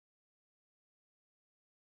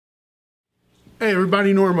Hey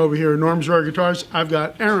everybody, Norm over here, Norm's Rare Guitars. I've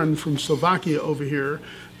got Aron from Slovakia over here,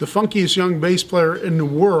 the funkiest young bass player in the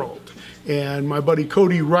world. And my buddy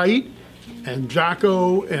Cody Wright and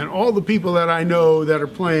Jocko and all the people that I know that are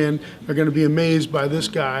playing are going to be amazed by this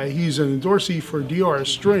guy. He's an endorsee for DR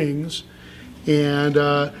Strings. And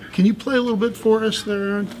can you play a little bit for us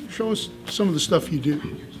there, Aron? Show us some of the stuff you do.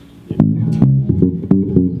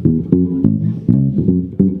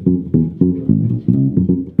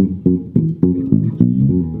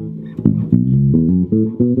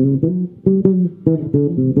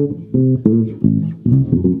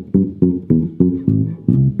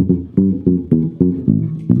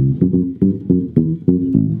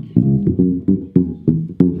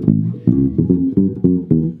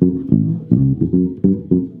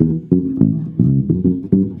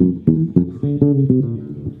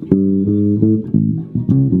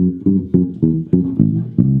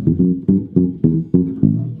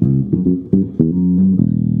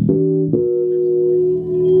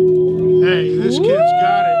 This kid's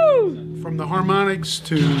got it from the harmonics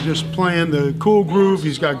to just playing the cool groove.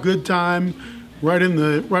 He's got good time, right in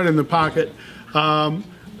the pocket.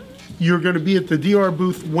 You're going to be at the DR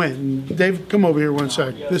booth when? Dave, come over here one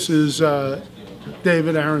sec. This is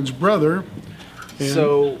David, Aron's brother.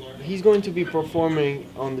 So he's going to be performing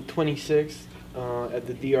on the 26th at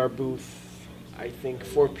the DR booth, I think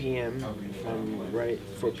 4 p.m. if I'm right,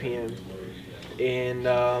 4 p.m. And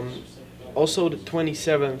also the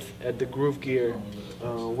 27th at the Groove Gear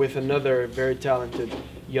with another very talented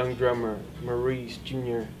young drummer, Maurice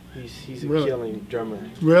Jr. He's a killing drummer.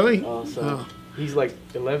 Really? He's like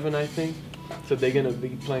 11, I think. So they're gonna be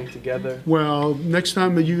playing together. Well, next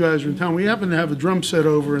time that you guys are in town, we happen to have a drum set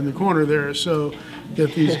over in the corner there, so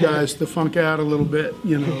get these guys to funk out a little bit,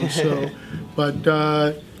 you know. So,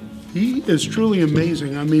 but he is truly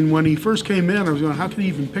amazing. I mean, when he first came in, I was going, how can he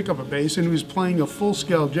even pick up a bass? And he was playing a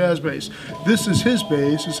full-scale jazz bass. This is his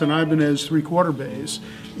bass. It's an Ibanez 3/4 bass,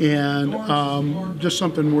 and just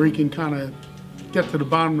something where he can kind of get to the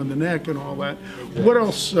bottom of the neck and all that. What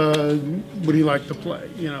else would he like to play?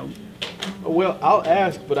 You know. Well, I'll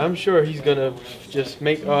ask, but I'm sure he's gonna just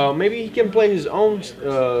make. Maybe he can play his own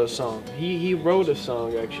song. He wrote a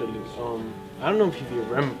song actually. I don't know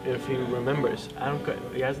if he remembers. I don't.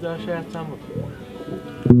 Jazda se tam.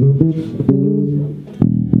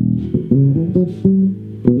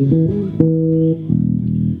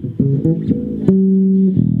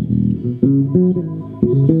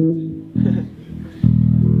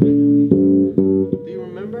 Do you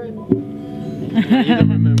remember it? You don't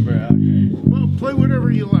remember. Okay. Well, play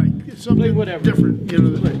whatever you like. It's something play whatever. Different, you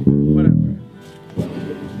know. Play whatever.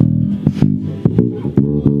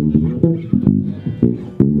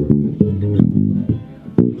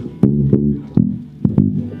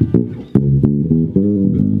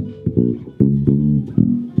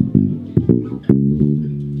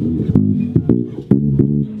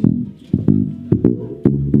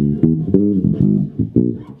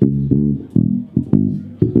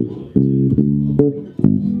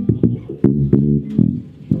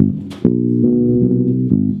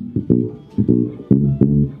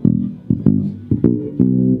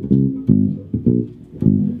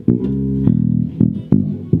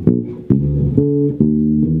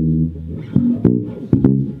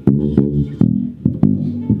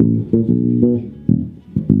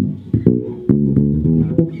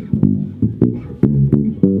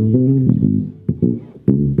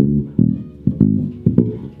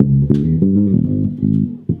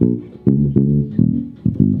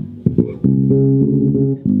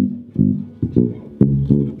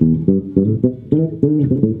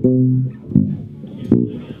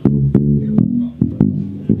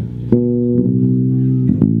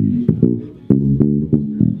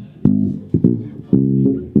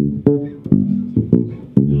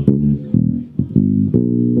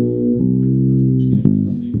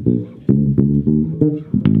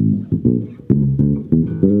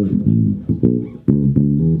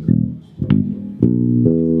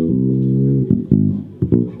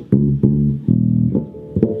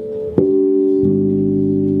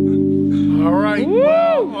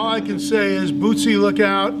 Well, all I can say is Bootsy, look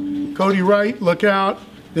out. Cody Wright, look out.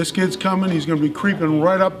 This kid's coming. He's going to be creeping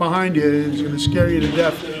right up behind you. He's going to scare you to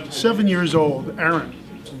death. 7 years old, Aron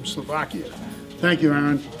from Slovakia. Thank you,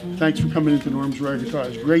 Aron. Thanks for coming into Norm's Rare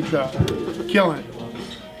Guitars. Great job. Killing it.